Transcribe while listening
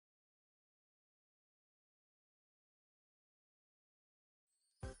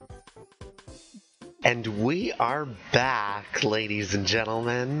And we are back, ladies and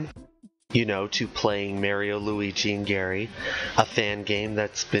gentlemen. You know, to playing Mario, Luigi, and Gary, a fan game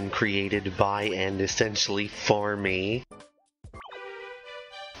that's been created by and essentially for me.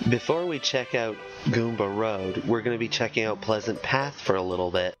 Before we check out Goomba Road, we're going to be checking out Pleasant Path for a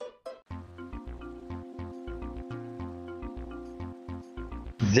little bit.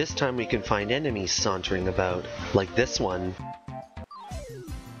 This time we can find enemies sauntering about, like this one.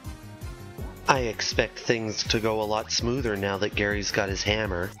 I expect things to go a lot smoother now that Gary's got his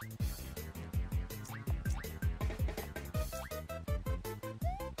hammer.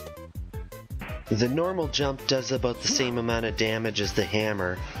 The normal jump does about the same amount of damage as the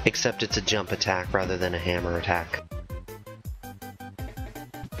hammer, except it's a jump attack rather than a hammer attack.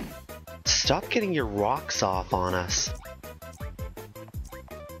 Stop getting your rocks off on us.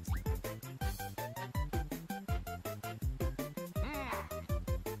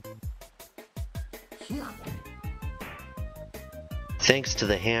 Thanks to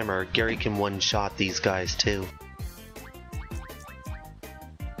the hammer, Gary can one-shot these guys too.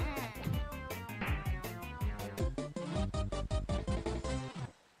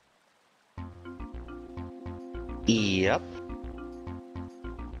 Yep.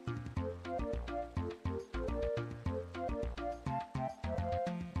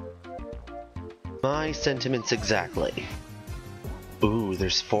 My sentiments exactly. Ooh,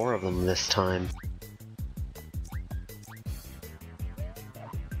 there's 4 of them this time.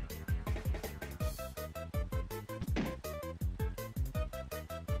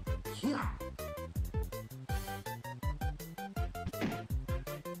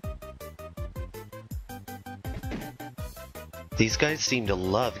 These guys seem to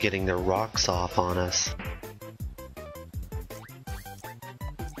love getting their rocks off on us.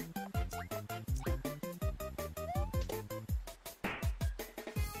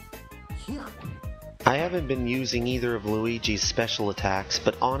 I haven't been using either of Luigi's special attacks,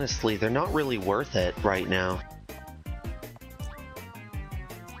 but honestly, they're not really worth it right now.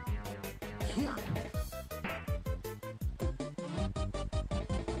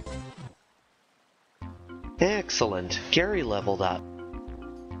 Excellent. Gary leveled up.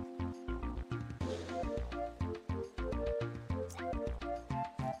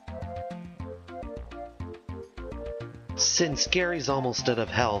 Since Gary's almost out of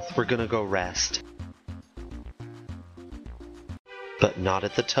health, we're gonna go rest. But not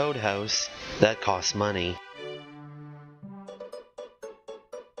at the Toad House. That costs money.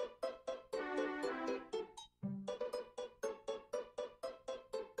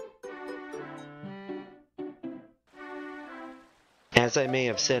 As I may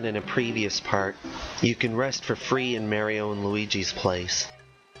have said in a previous part, you can rest for free in Mario and Luigi's place.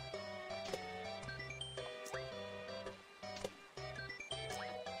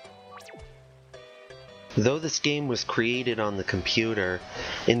 Though this game was created on the computer,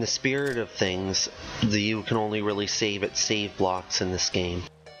 in the spirit of things, you can only really save at save blocks in this game.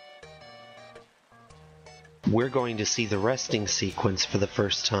 We're going to see the resting sequence for the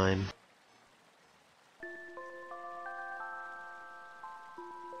first time.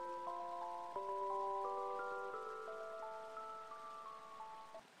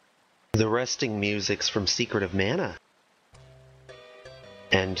 The resting music's from Secret of Mana.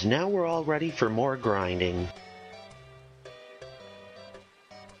 And now we're all ready for more grinding.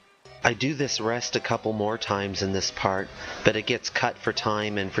 I do this rest a couple more times in this part, but it gets cut for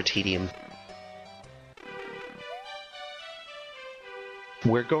time and for tedium.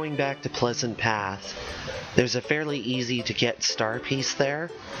 We're going back to Pleasant Path. There's a fairly easy to get star piece there,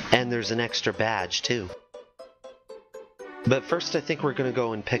 and there's an extra badge too. But first I think we're going to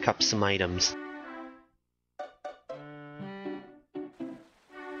go and pick up some items.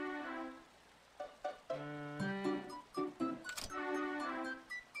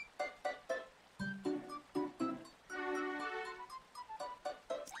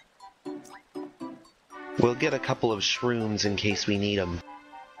 We'll get a couple of shrooms in case we need them.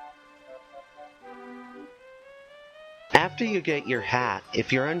 After you get your hat,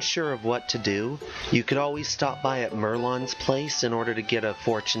 if you're unsure of what to do, you could always stop by at Merlon's place in order to get a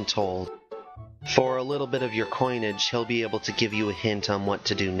fortune told. For a little bit of your coinage, he'll be able to give you a hint on what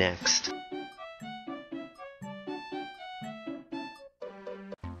to do next.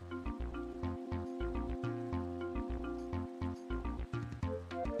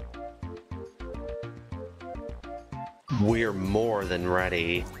 We're more than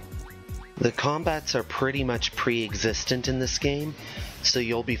ready. The combats are pretty much pre-existent in this game, so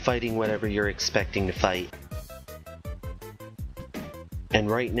you'll be fighting whatever you're expecting to fight. And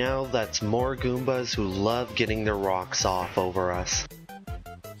right now, that's more Goombas who love getting their rocks off over us.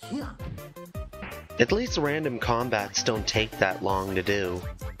 At least random combats don't take that long to do.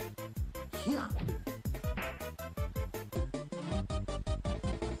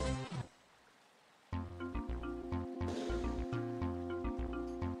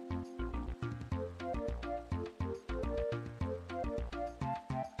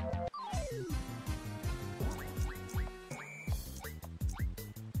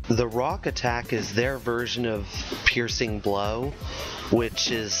 The rock attack is their version of piercing blow, which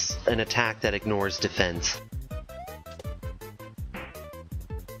is an attack that ignores defense.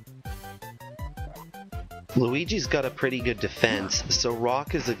 Luigi's got a pretty good defense, so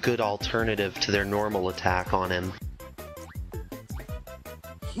rock is a good alternative to their normal attack on him.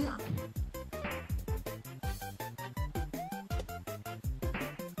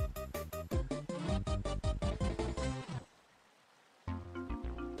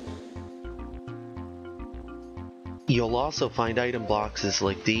 You'll also find item boxes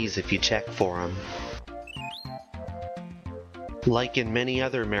like these if you check for them. Like in many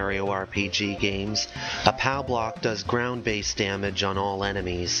other Mario RPG games, a POW block does ground-based damage on all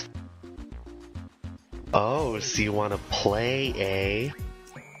enemies. Oh, so you want to play, eh?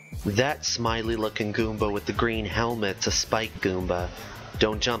 That smiley-looking Goomba with the green helmet's a spike Goomba.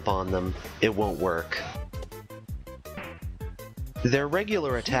 Don't jump on them, it won't work. Their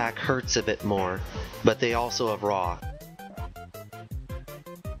regular attack hurts a bit more, but they also have rock.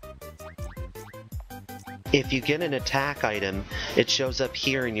 If you get an attack item, it shows up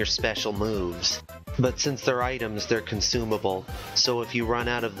here in your special moves. But since they're items, they're consumable, so if you run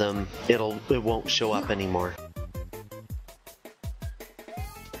out of them, it won't show up anymore.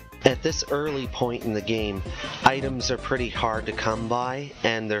 At this early point in the game, items are pretty hard to come by,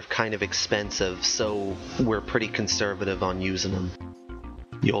 and they're kind of expensive, so we're pretty conservative on using them.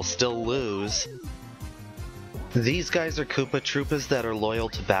 You'll still lose. These guys are Koopa Troopas that are loyal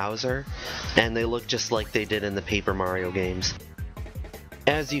to Bowser, and they look just like they did in the Paper Mario games.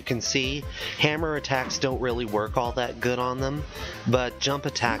 As you can see, hammer attacks don't really work all that good on them, but jump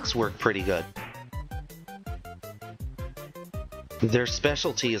attacks work pretty good. Their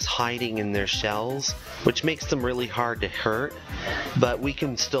specialty is hiding in their shells, which makes them really hard to hurt, but we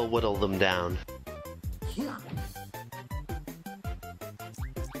can still whittle them down.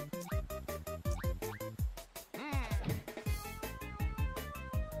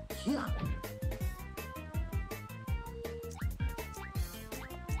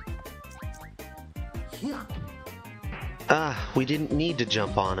 We didn't need to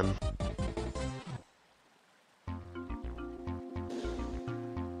jump on him.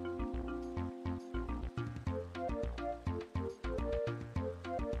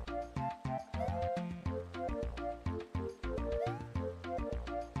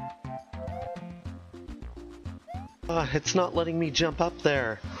 It's not letting me jump up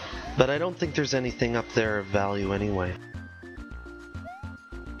there, but I don't think there's anything up there of value anyway.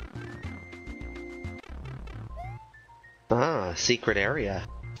 Secret area.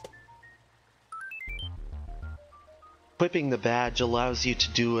 Equipping the badge allows you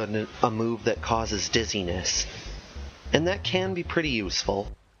to do a move that causes dizziness, and that can be pretty useful.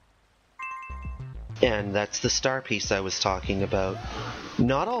 And that's the star piece I was talking about.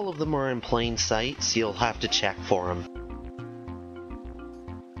 Not all of them are in plain sight, so you'll have to check for them.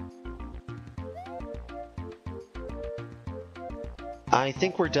 I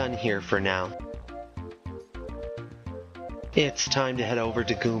think we're done here for now. It's time to head over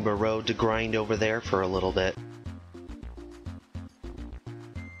to Goomba Road to grind over there for a little bit.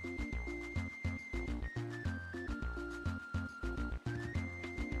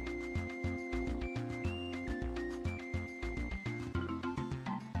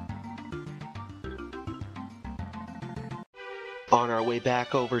 On our way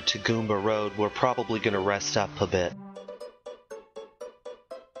back over to Goomba Road, we're probably going to rest up a bit.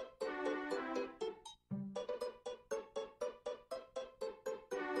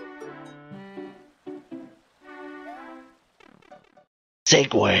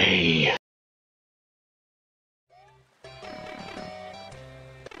 Segway!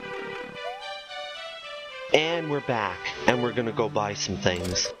 And we're back, and we're gonna go buy some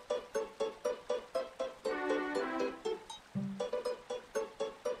things.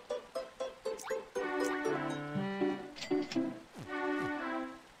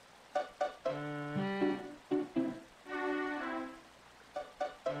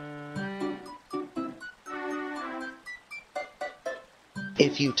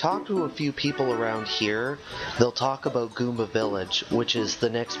 If you talk to a few people around here, they'll talk about Goomba Village, which is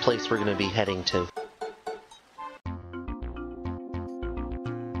the next place we're going to be heading to.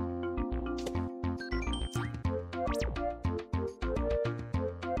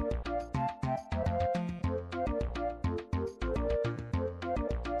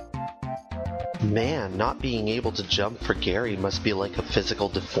 Man, not being able to jump for Gary must be like a physical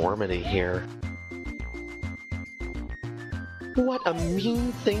deformity here. What a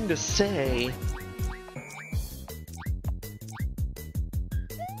mean thing to say!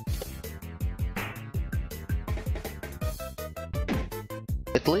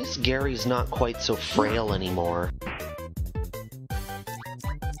 At least Gary's not quite so frail anymore.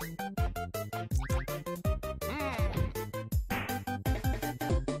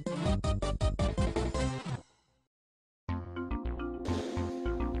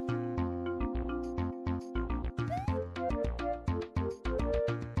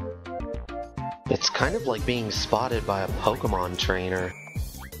 It's kind of like being spotted by a Pokemon trainer.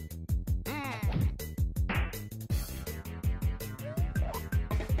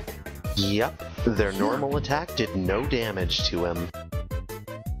 Yep, their normal attack did no damage to him.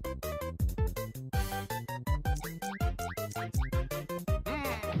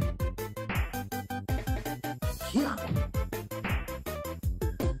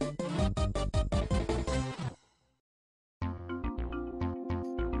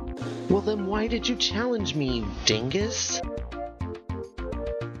 Well then why did you challenge me, you dingus?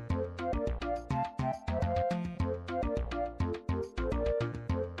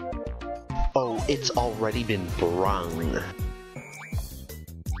 Oh, it's already been brung.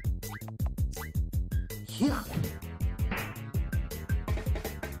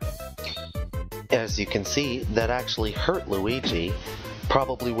 As you can see, that actually hurt Luigi.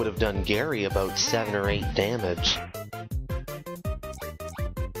 Probably would have done Gary about 7 or 8 damage.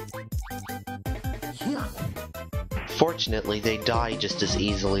 Fortunately, they die just as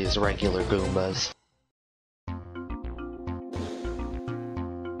easily as regular Goombas.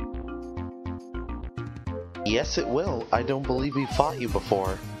 Yes, it will. I don't believe we fought you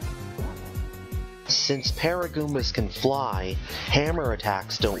before. Since Paragoombas can fly, hammer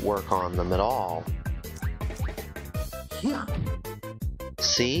attacks don't work on them at all.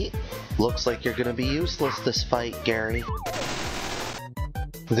 See? Looks like you're gonna be useless this fight, Gary.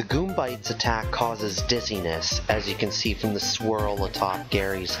 The Goombite's attack causes dizziness, as you can see from the swirl atop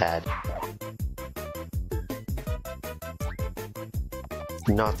Gary's head.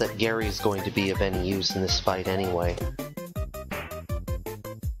 Not that Gary's going to be of any use in this fight anyway.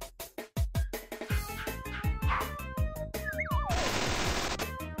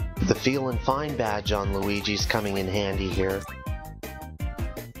 The Feelin' Fine badge on Luigi's coming in handy here.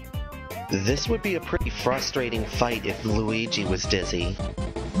 This would be a pretty frustrating fight if Luigi was dizzy.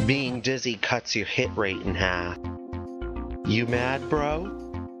 Being dizzy cuts your hit rate in half. You mad, bro?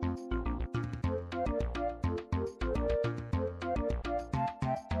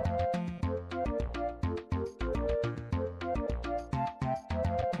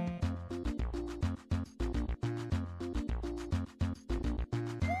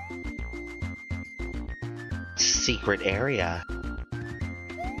 Secret area.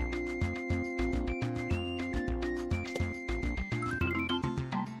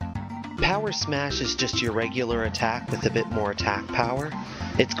 Power Smash is just your regular attack with a bit more attack power.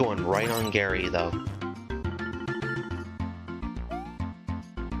 It's going right on Gary though.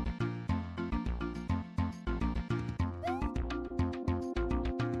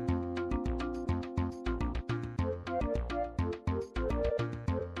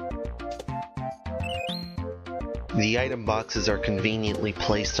 The item boxes are conveniently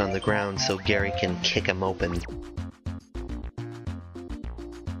placed on the ground so Gary can kick them open.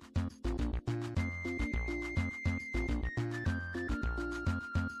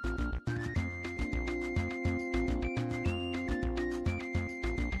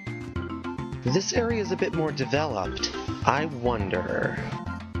 This area is a bit more developed. I wonder...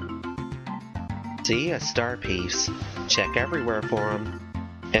 See, a star piece. Check everywhere for them.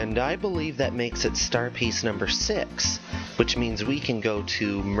 And I believe that makes it star piece number 6, which means we can go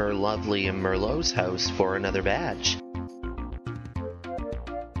to Merlovely and Merlot's house for another badge.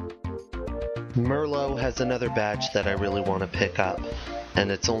 Merlot has another badge that I really want to pick up,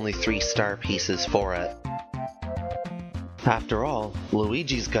 and it's only 3 star pieces for it. After all,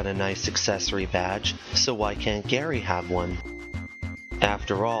 Luigi's got a nice accessory badge, so why can't Gary have one?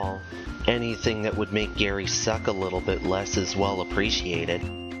 After all, anything that would make Gary suck a little bit less is well appreciated.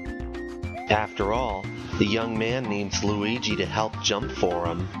 After all, the young man needs Luigi to help jump for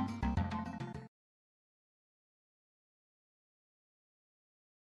him.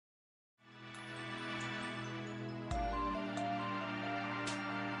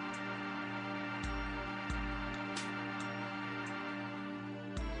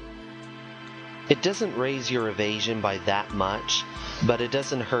 It doesn't raise your evasion by that much, but it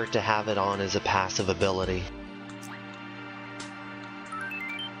doesn't hurt to have it on as a passive ability.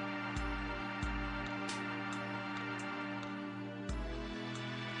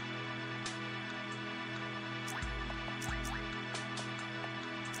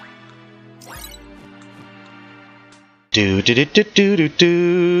 Do do do do do do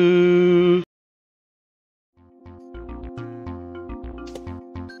do.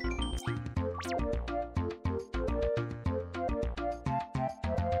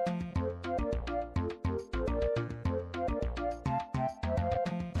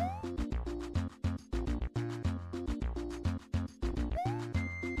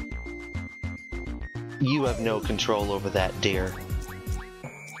 You have no control over that, dear.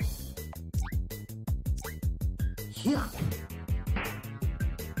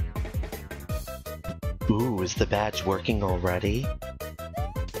 Ooh, is the badge working already?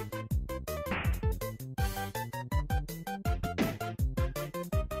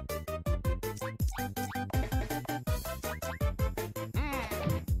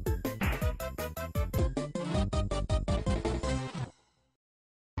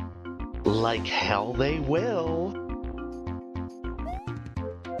 Like hell they will.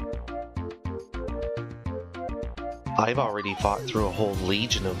 I've already fought through a whole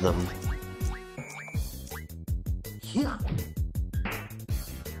legion of them.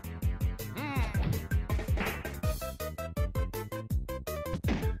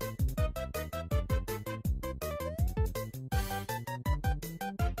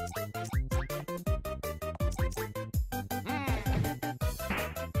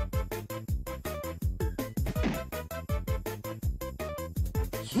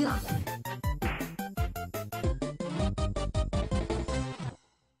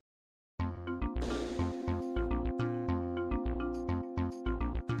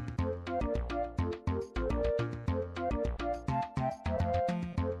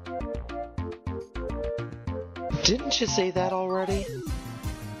 Didn't you say that already?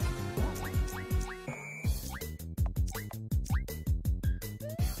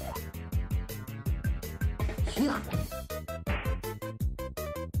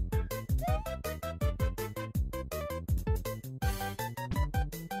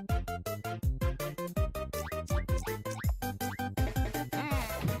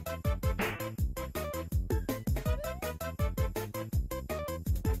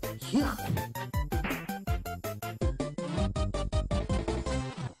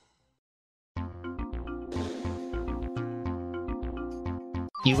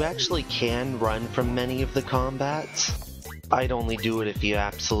 You actually can run from many of the combats. I'd only do it if you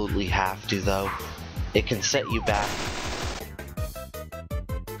absolutely have to, though. It can set you back.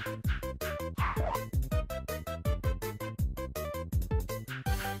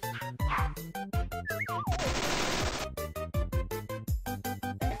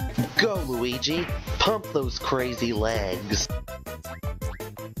 Go, Luigi! Pump those crazy legs!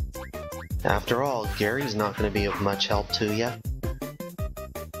 After all, Gary's not going to be of much help to you.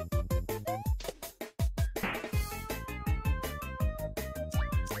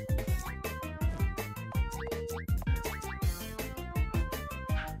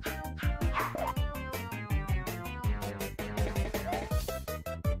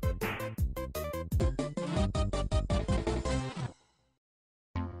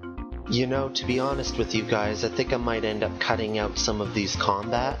 You know, to be honest with you guys, I think I might end up cutting out some of these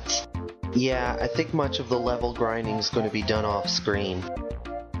combats. Yeah, I think much of the level grinding is going to be done off screen.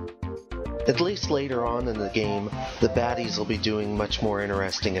 At least later on in the game, the baddies will be doing much more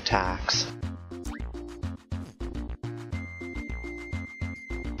interesting attacks.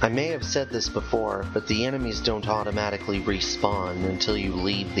 I may have said this before, but the enemies don't automatically respawn until you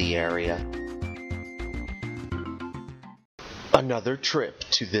leave the area. Another trip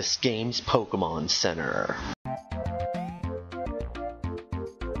to this game's Pokemon Center.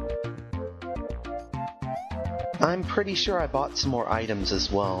 I'm pretty sure I bought some more items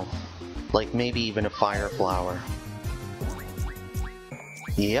as well. Like maybe even a fire flower.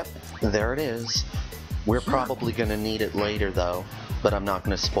 Yep, there it is. We're probably gonna need it later though, but I'm not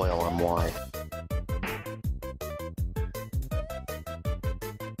gonna spoil on why.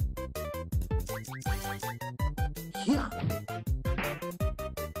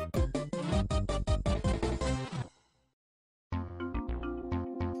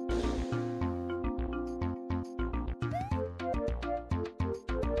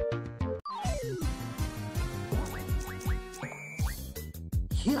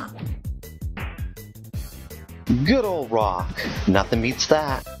 Good old rock. Nothing beats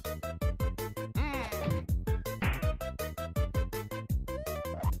that.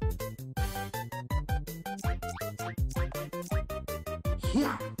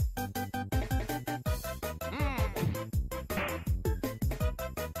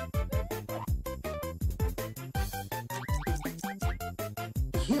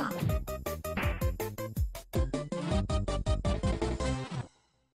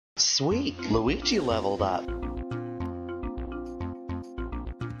 Sweet, Luigi leveled up.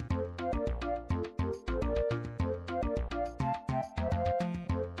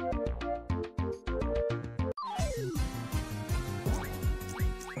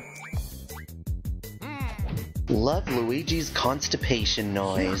 Love Luigi's constipation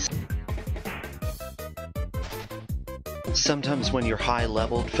noise. Sometimes when you're high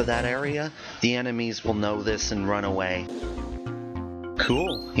leveled for that area, the enemies will know this and run away.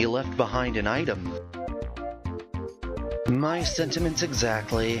 Cool, he left behind an item. My sentiments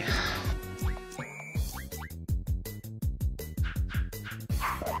exactly.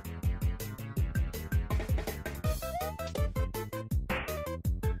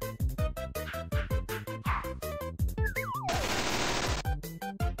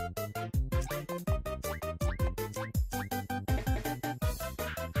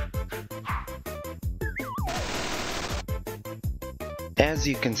 As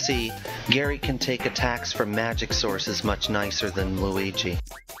you can see, Gary can take attacks from magic sources much nicer than Luigi.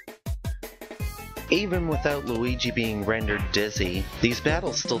 Even without Luigi being rendered dizzy, these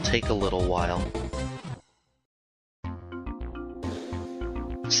battles still take a little while.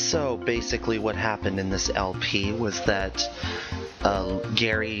 So basically what happened in this LP was that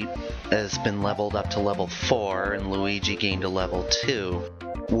Gary has been leveled up to level 4 and Luigi gained a level 2.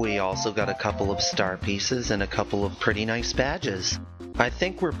 We also got a couple of star pieces and a couple of pretty nice badges. I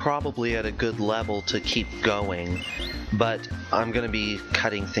think we're probably at a good level to keep going, but I'm going to be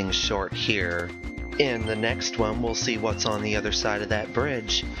cutting things short here. In the next one, we'll see what's on the other side of that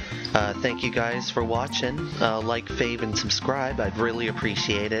bridge. Thank you guys for watching. Like, fave, and subscribe. I'd really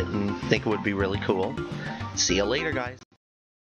appreciate it and think it would be really cool. See you later, guys.